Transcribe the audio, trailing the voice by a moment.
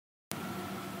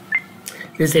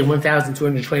This is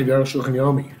 1,220 Arukh HaShulchan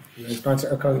Yomi. The sponsor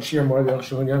of calling Shir more the Arukh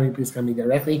HaShulchan Yomi. Please come me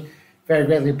directly. Very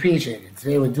greatly appreciated.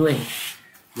 Today we're doing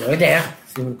the there.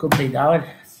 See when Kuplei Dalet.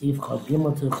 See if Chav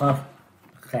Gimel to Chav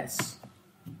Ches.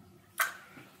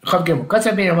 Chav Gimel. What's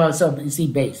up here? Well, so you see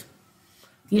base.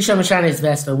 Yisha Mashana is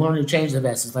best. The one who changed the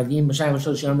best. It's like Yim Mashana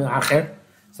Shulchan Yomi Acher.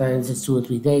 Sometimes it's 2 or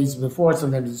 3 days before.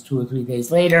 Sometimes it's 2 or 3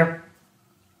 days later.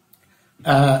 So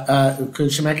now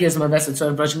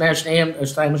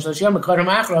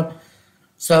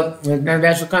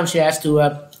that's what comes. She has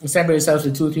to separate herself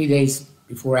in 2 or 3 days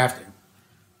before or after.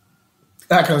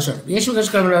 The issue is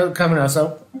coming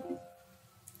also.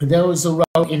 Those who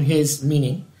wrote in his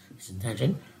meaning, his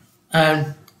intention,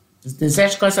 the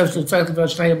sesh cost of the talk about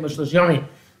Shnayim Mishlosh Yomi.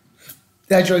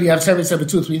 That you have separate yourself in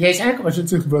 2 or 3 days, and commercial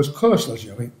took about Shlosh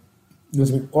Yomi.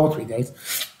 Doesn't mean all 3 days.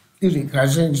 Usually,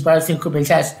 because it's about the Kuppei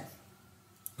test.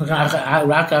 We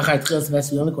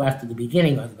only go after the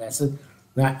beginning of the vessel,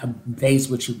 not days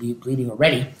which would be bleeding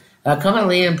already.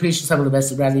 Commonly, in appreciation some of the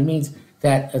vessel rather means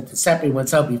that to separate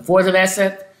oneself before the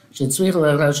vessel, she has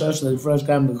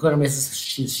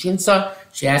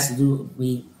to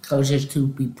be kosher to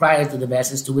be prior to the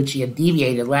vessels to which she had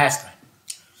deviated last time.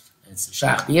 It's a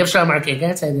shach. The Yevsham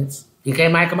can't say this. You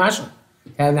can't make a mashal.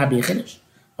 That would not be a chiddush.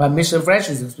 But Mishnah Fresh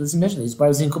is explicit Mishnah. It's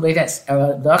part of Zin Kubei Tes.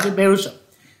 Dachit Berusha.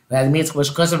 That means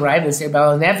because of Rai, they say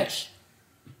Bala Nefesh.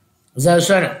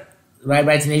 Rai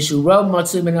writes an issue.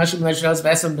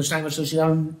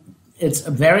 It's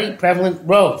a very prevalent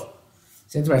robe.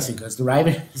 It's interesting because the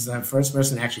Rai is the first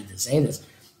person actually to say this.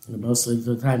 And most of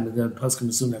the time, the poskim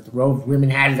assume that the robe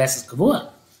women had vesses kavua.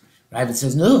 Rai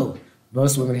says no.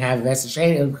 Most women have vesses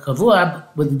kavua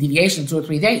with the deviation 2 or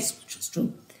 3 days, which is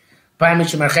true.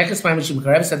 Sometimes it's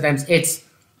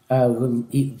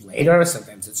later,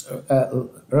 sometimes it's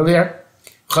earlier.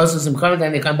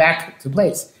 Then they come back to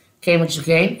place.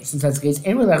 Since that's the case,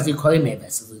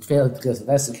 it failed because the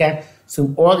vessel can.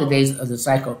 So all the days of the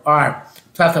cycle are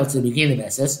tafel to begin the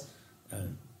vessels,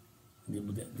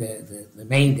 the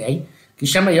main day.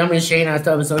 Because many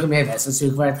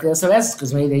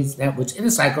days that which in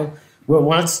the cycle were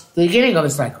once the beginning of the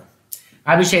cycle.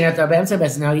 Now,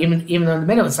 even in the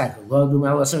middle of the cycle, they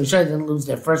didn't lose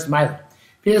their first mile.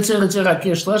 Any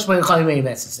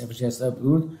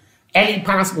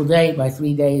possible day by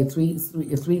 3 days, three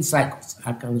cycles.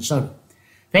 This is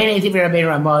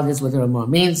what the Ramah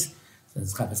means.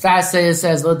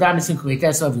 Says, Lo Damisin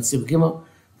Kuvetes in Sib Gimel.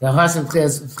 The Hasan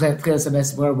clears the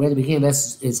best word where the beginning of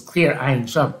is clear Ayin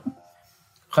Sham.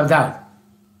 Chavdal.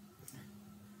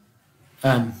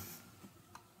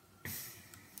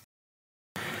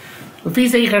 So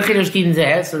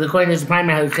the coin is the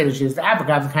primary chiddush is the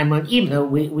apagav the kaimon. Even though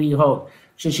we hold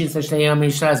she says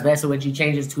vessel when she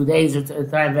changes 2 days at a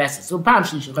time vessel. So pam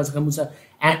she kamusa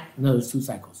and no, it's 2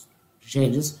 cycles. She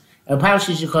changes. And pam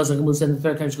she kamusa and the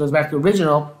third time she goes back to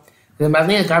original. The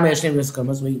madlina kamesh nevis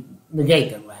kamus we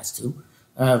negate the last 2.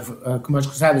 Kamash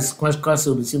kasavis kamash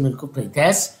kasu b'simin kuplei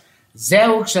tes.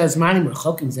 Zeu kshazmanim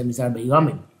rechokim zemizar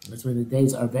beyomim. That's when the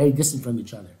days are very distant from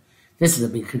each other. This is a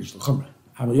big chiddush l'chumrah.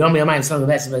 Some of the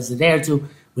vessels a day or 2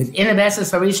 within a vessel.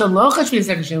 Sarishon lochash means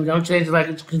second shinu. We don't change it like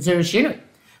it's considered shinu.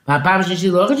 But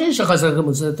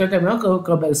the third time we don't go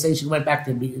back and say she went back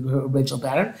to her original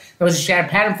pattern. There was a shared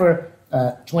pattern for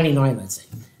 29, let's say.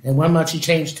 And 1 month she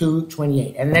changed to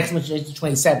 28, and the next month she changed to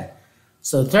 27.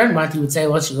 So the third month he would say,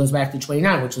 well, she goes back to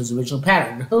 29, which was the original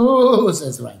pattern. Who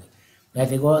says the right thing? I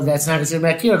think, well, that's not considered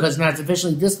makir because it's not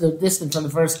sufficiently distant from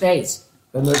the first days.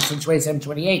 From the 27,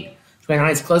 28,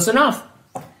 29 is close enough.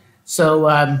 So,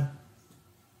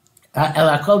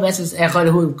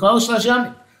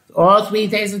 all 3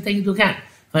 days are taken into account.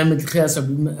 Something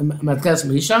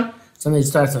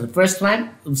starts on the first time,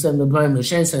 so the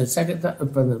second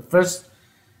from the first,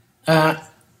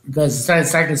 because the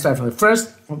second starts from the first,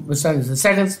 the second is the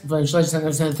second, from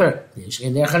the third. That's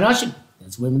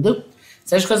what women do.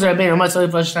 The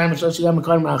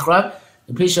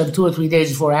appreciation of 2 or 3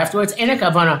 days before or afterwards,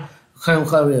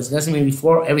 doesn't mean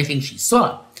before everything she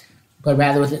saw, but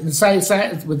rather within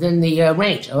the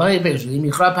range. And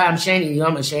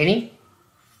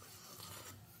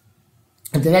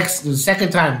the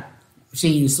second time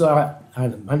she saw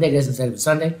on Monday, I guess instead of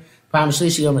Sunday, not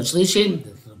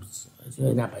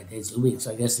by days of the week,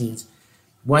 so I guess it means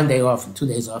 1 day off and 2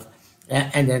 days off,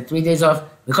 and then 3 days off.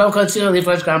 The third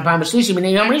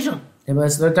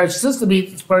time she's supposed to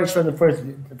be purged from the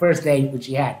first day which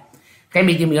she had. Also,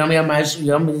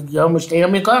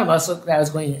 that was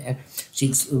going.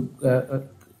 She's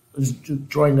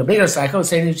drawing a bigger cycle,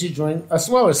 saying that she's drawing a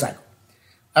smaller cycle.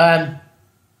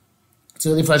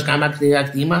 So the first come back to the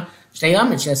Akdima, she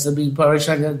has to be purged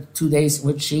on the 2 days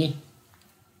which she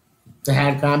that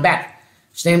had gone back.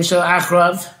 Shneim Shel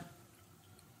Achrov.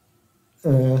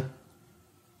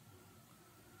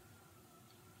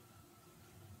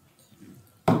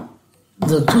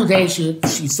 The 2 days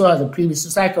she saw the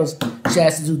previous cycles, she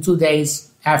has to do 2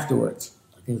 days afterwards.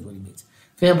 I think is what he means.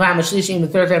 In the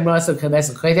third time,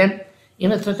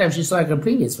 even the third time she saw like her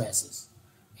previous fasts.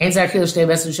 It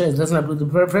doesn't have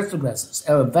the first two verses.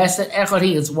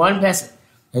 It's one vessel.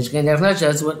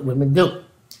 That's what women do.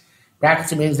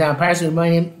 Brackets means down. Parasite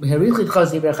reminding him. Herichlid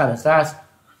close the Chavastas.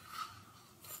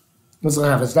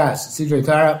 Muslim Chavastas. Sidrei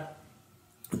Torah.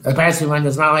 The parasite mind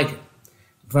does not like it.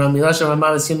 From Milosha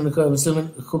Ramah Simon Kup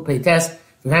Kup test.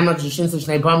 The Hamlet Shin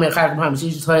Shnei Pom Echad Pom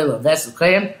Shish Toil Vessel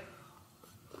Kayim.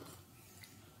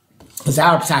 Because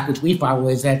our psak, which we follow,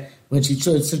 is that when she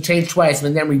changed twice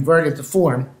and then reverted to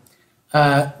form,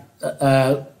 the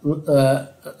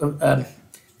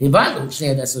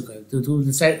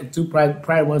two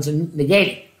prior ones are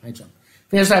negated.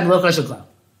 Finish time, look at the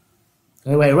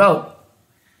anyway, I wrote.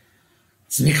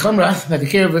 So the Chumrah, but the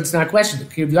Kirov, it's not questioned. The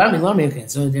Kirov Yami Lomi,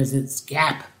 so there's this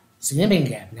gap, significant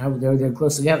gap. Now they're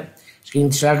close together.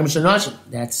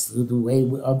 That's the way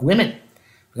of women.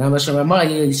 We also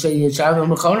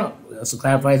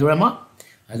clarify the Ramah.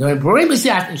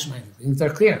 Things are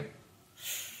clear.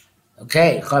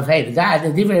 Okay,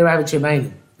 the different Rabbit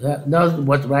know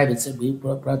what the Rabbit said. We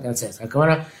brought that says.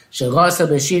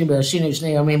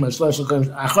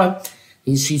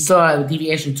 She saw a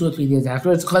deviation 2 or 3 days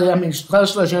afterwards. But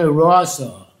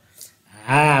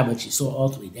she saw all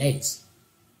 3 days.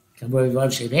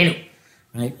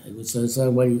 Right? So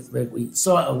we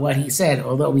saw what he said,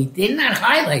 although we did not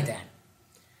highlight that.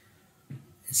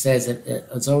 It says that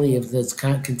it's only if it's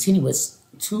continuous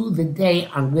to the day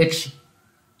on which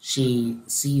she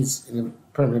sees in a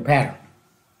permanent pattern.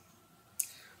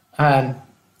 That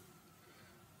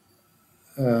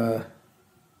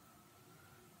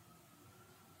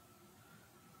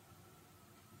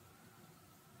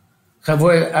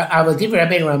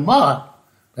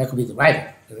could be the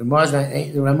writer.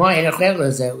 The Ramah ain't a chayla.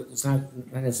 It's not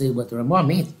necessarily what the Ramah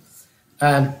means.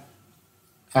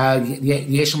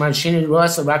 Yeshomar Shinid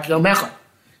Rosa Rakio Mecha.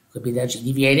 Could be that she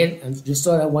deviated and just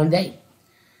saw that one day.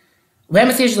 The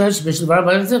Argdol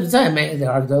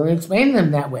explain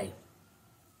them that way.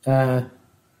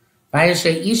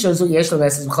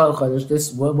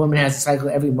 This woman has a cycle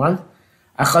every month.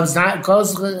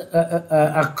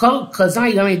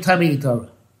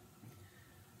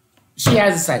 She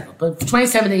has a cycle, but for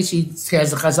 27 days she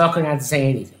has a chazaka not to say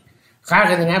anything.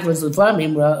 And then afterwards, she's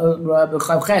 28.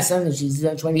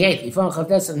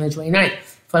 And then 29.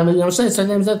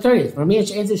 Sometimes the 30th. For me,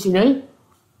 she knew.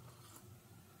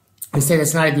 I said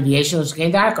it's not a deviation. It's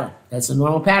gain darko. That's a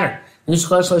normal pattern.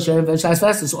 So all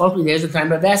 3 days of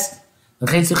time are best.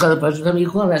 That's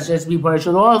just be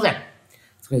partial to all of them.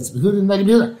 This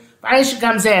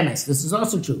is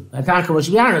also true. And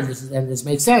this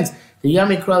makes sense. The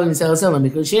Yami Kroll in Selaselim,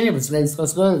 because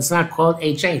it's not called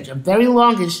a change. A very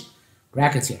longish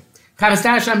brackets here.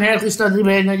 Chavastas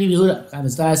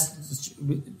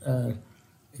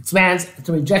expands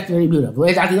to reject the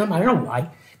Yehuda. I don't know why.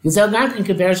 Because Elgan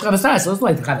compares Chavastas. So it's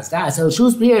like the Chavastas. So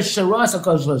Shus Pir Sharos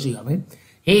Akosh Loshi.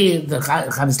 The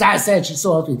Chavastas said she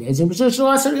saw all 3 days. And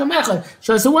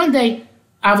so one day.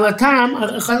 But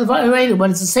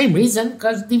it's the same reason,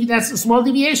 because that's a small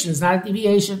deviation, it's not a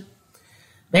deviation.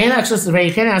 That's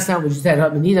not what you said.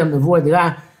 It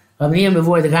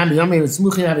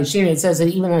says that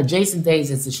even on adjacent days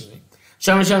it's a shiri.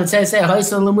 It says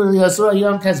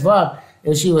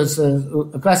if she was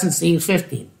accustomed to eat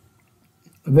 15.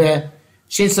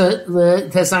 She changed to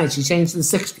the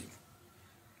 16th.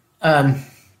 Then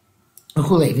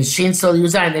she changed to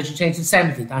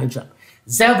 17th.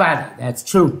 That's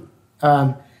true.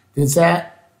 There's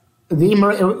that the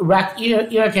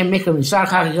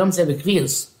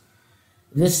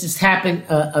this just happened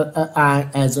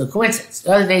as a coincidence.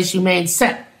 The other day she made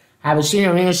set.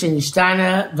 Habashina Ringosh in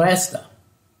Ishtana Vesta.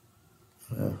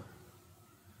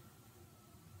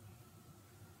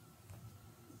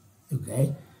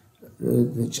 Okay.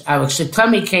 Our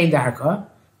Shetami came darker.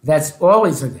 That's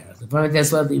always there. The point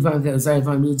that's what the point that's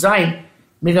Zayin.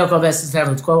 Midoko Vestas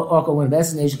have to call Oko one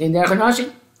Vestas in their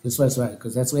Hanashi. This was right,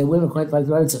 because that's why women quite like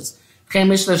the word says.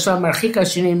 That's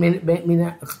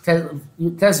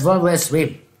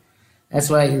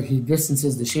why he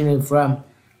distances the shinin from,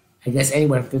 I guess,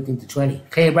 anywhere from 15 to 20.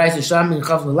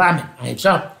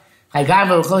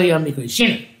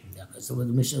 So with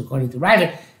the mission, according to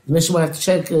Ravid, the mission wanted to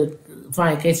check,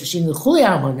 find a case of shinin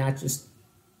chuliyam, not just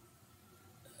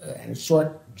a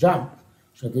short jump,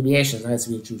 short deviation. That's to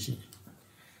be a true shinin.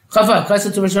 Chafa,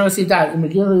 Kasa to Rishon Sidat, in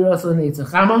Megillah, you also need to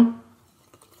Chama.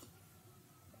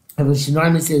 She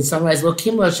normally says sunrise. Well,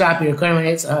 Kimla Shapi or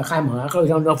Karmanetz we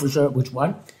don't know for sure which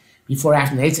one. Before,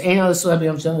 after Nates, ain't no Suabi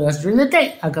that's during the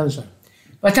day.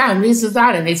 But time this is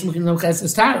that, and Nates Mukim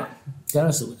Ches Taro.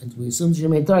 We assume she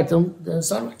made Torah till the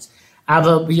sunrise. But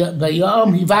during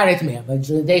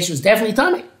the day she was definitely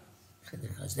tummy.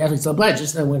 It's definitely still blood,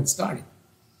 just not when it started.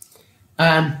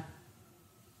 But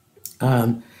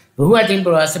who I think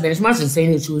Barasa Benish Marsha is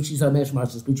saying that she saw Benish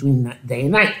Marsha between day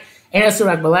and night. And also,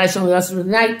 like Balai only also for the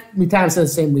night, Mitam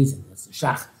says the same reason. That's the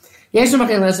Shach. Yes, I'm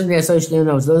going to there, so she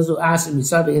knows those who ask me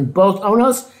something in both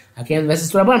owners. I can't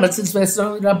invest in Rabban, but since invest in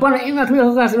Rabban, I'm not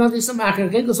going to do some market.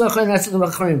 Okay, because I'm going to do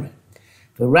the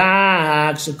the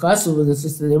Rak, Shakasu, with the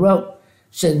sister they wrote.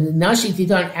 Now she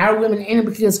did on our women in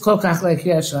because Kokach like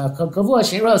Yasha, Kokavua,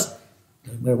 she rose.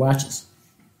 They wear watches.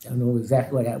 I don't know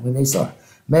exactly what happened when they saw her.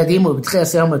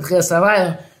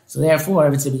 So therefore,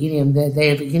 if it's the beginning of the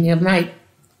day, beginning of night,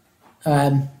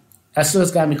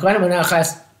 Asur's got me quite a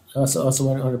menachas. Also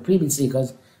went on previously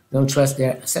because don't trust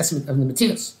their assessment of the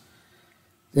materials.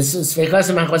 This is because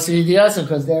of because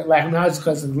their lack of knowledge,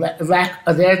 because of lack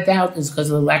of their doubt is because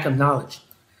of the lack of knowledge.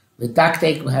 The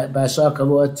daktek by Shah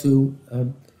Kavod to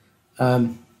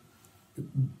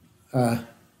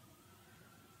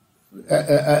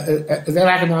their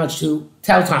lack of knowledge to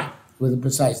tell time with a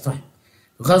precise time.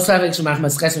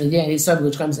 And any subject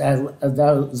which comes as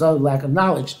a lack of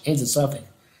knowledge ain't a suffix.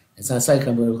 It's not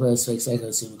psycho, but it's fake psycho,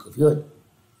 assuming kufyud.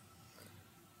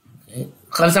 Okay.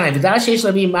 Chavzai, v'dah sheish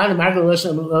labi man margal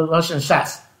loshan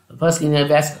shas. The poskin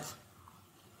neveskov.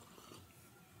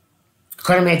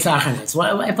 Kodim made tzachanites.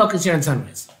 Why focus here on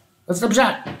sunrise? What's the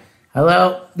pshat?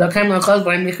 Hello, the kaim l'chol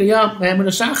b'ayim nikuyom me'emud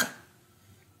ha'shachar.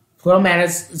 For all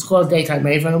matters, it's called daytime,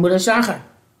 made from emud ha'shachar.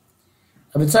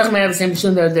 But tzach may have the same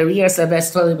issue that the riyas are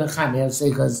best totally b'cham. You have to say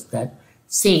because that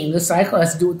seeing the cycle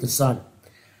has to do with the sun.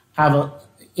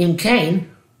 In Cain,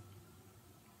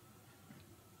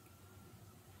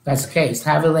 that's the case.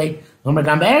 Havile, Omer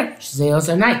Gamber, she say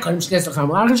also at night, Kodim Shkes Lacham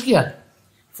Lacham Shkia.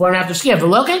 Before and after Shkia,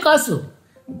 V'lo Ken Kosu.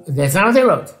 That's not what they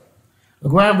wrote.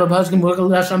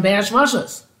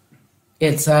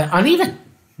 It's uneven.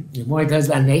 The more it does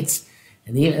about nates,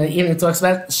 and even it talks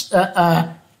about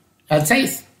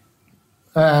taste.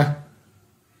 But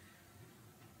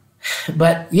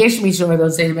Yesh Mishum,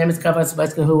 don't say the Memet Kavas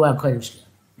Baska Hu Kodim Shkia.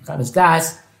 Kavas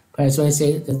Das, but I just want to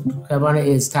say that the Kavana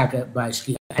is Taka by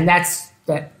Shkia. And that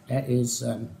is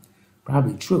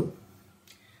probably true.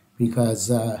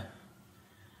 Because I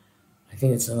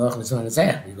think it's the Arukh HaShulchan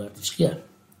Zeh, we go to Shkia.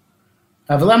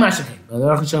 V'lo Mashakim, but the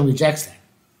Arukh HaShulchan rejects that.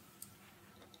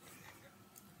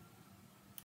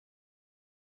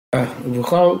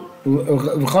 V'chol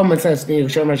Matzas Ni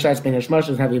Yishom HaShatz Ben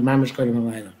HaShmoshos Havi Mamish Kodim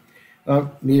HaLayla.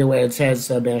 Well, either way it says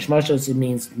Ben HaShmoshos, it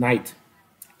means night.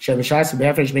 Shas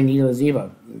befresh ben Nida and Ziva.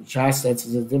 Shas, that's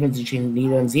the difference between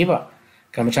Nida and Ziva.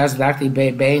 Kamachas dakti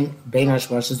bein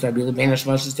hashmashas to Rabbi bein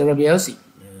hashmashas to Rabbi Yossi.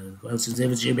 Well, since if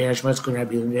it's bein hashmashas to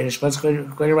Rabbi bein hashmashas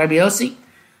to Rabbi Yossi.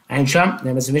 And Sham,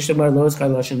 there was a Mishnah more lows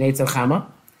kalosh and Neitzel Chama.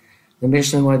 The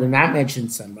Mishnah more did not mention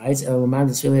sunrise. Elaman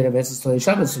the Sfilei of vessels to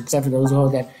Shabbos, except for those who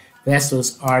hold that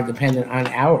vessels are dependent on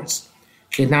hours.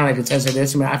 Not like it says that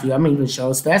there's some Afiyam even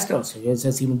shows vestos. It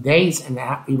says even days and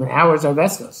even hours are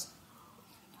vestos.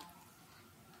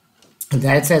 And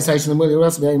that says, I should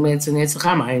also be made to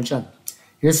Netzachama, I ain't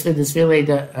here's for this really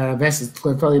the vessels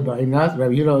totally by enough.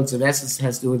 Rabbi Yudo, the vessels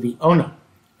has to do with the owner.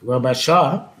 Well, by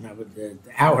Shah, not with the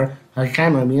hour,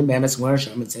 Hakama, me and Bamas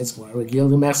Warsham, it says, Regil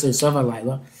the Master Sofa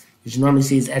Laila, which normally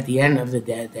sees at the end of the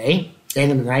day,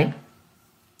 end of the night.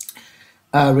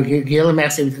 Regil the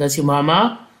Master because your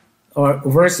mama, or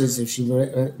versus if she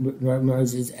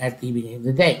knows is at the beginning of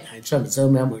the day. So,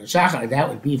 Shachar, that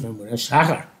would be from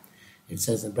Shachar. It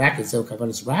says in brackets, so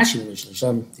Kavanas Rashi, which the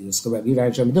Shem, the Yosco Rabbi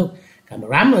Yudah, Shem do.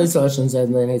 Kamaram, the Solution says,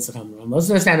 most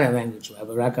understand that language.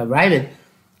 Rabbi Raka Ravid,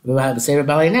 Rabbi Sefer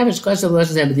Balei Nevish, Kosh of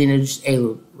Lushas and Medina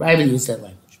Elu. Ravid used that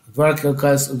language.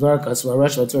 Vorkos,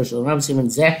 Rosh, Torsh, Ram, Simon,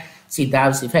 Zeh, Si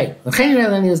Dav, Si Fei. The Chen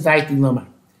Relani is Daiti Lomar.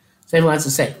 So he wants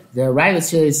to say, the Ravid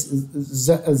series,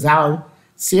 Zal,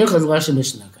 Sirchas Rosh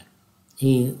Mishnaka.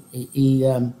 He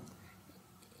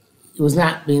was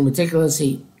not being meticulous.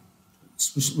 He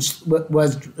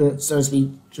was, so to speak,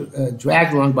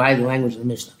 dragged along by the language of the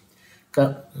Mishnah.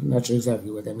 I'm not sure exactly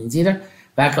what that means either.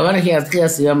 But he has but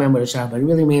it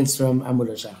really means from Amud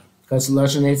HaShachar. Because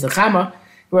Lashon Eitzachama,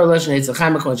 where Lashon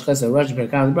Eitzachama, because of Rosh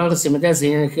Perkam, the Baruch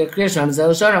Simodesi, and Krishna, and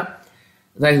Zelashona.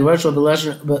 Like the word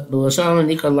Belashon,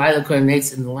 Nikol Laila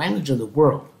coordinates in the language of the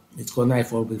world. It's called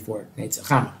Nightfall before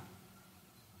Eitzachama.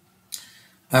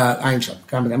 Ein Shom.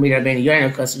 Kamat Amir Rabbeinu Yoyno,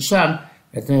 because Shom,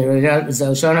 the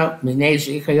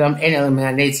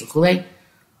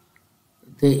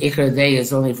the Ikar day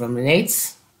is only from an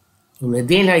eighth.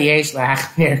 Uladina yesh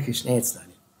la'achmer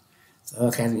kishneitzani. So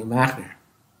it can be machmer.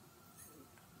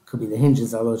 Could be the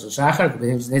hinges of Alosh Shachar, could be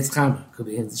the hinges of Netzchama, could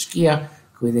be the hinges of Shkia,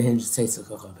 could be the hinges of Tzeitzah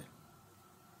Kochaber.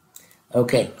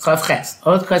 Okay, Chav Ches.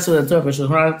 Ot Kasu the Torah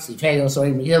Shulchan Aruch, Tzifei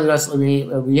Osori Mihil Yos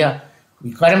L'Riyah,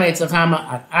 Mikodem Eitzachama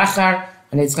Ad Achar,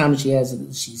 and Eitzachama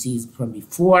she sees from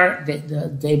before the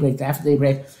daybreak, after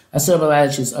daybreak. Asur B'Layla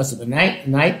she's Asur B'Night,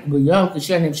 B'Yom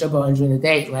Kishanim Shabbat, and during the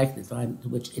day, like the time to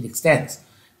which it extends.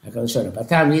 Like I'll show you. But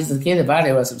time reason the kid about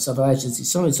it was Asur B'Layla she's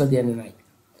so the end of the night.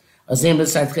 Azim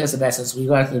b'tzad ches beses. We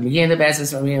got to the beginning of the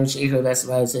beses, and we have sheikhah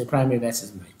beses, the primary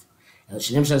beses night. And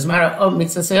Shinim Shazmara of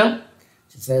Mixasil.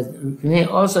 She says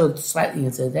also slightly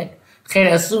into the day. Chen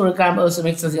asur kam also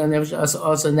Mixasil,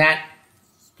 also in that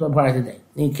part of the day.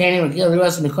 In Canaan, we kill the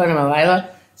rest of Mikonim Alayla,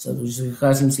 so we should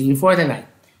cause him see before the night.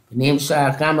 The name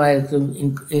Shah Kam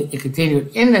it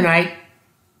continued in the night,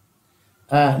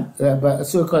 but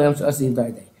asur called him to us the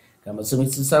entire day. So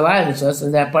which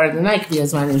also that part of the night,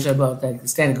 that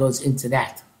extent goes into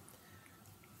that.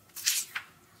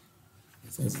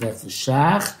 It says that's the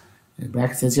Shach. And the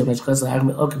bracket says here,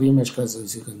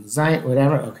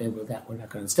 whatever. Okay, well, that we're not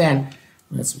going to stand.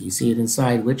 Unless we see it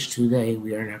inside, which today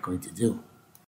we are not going to do.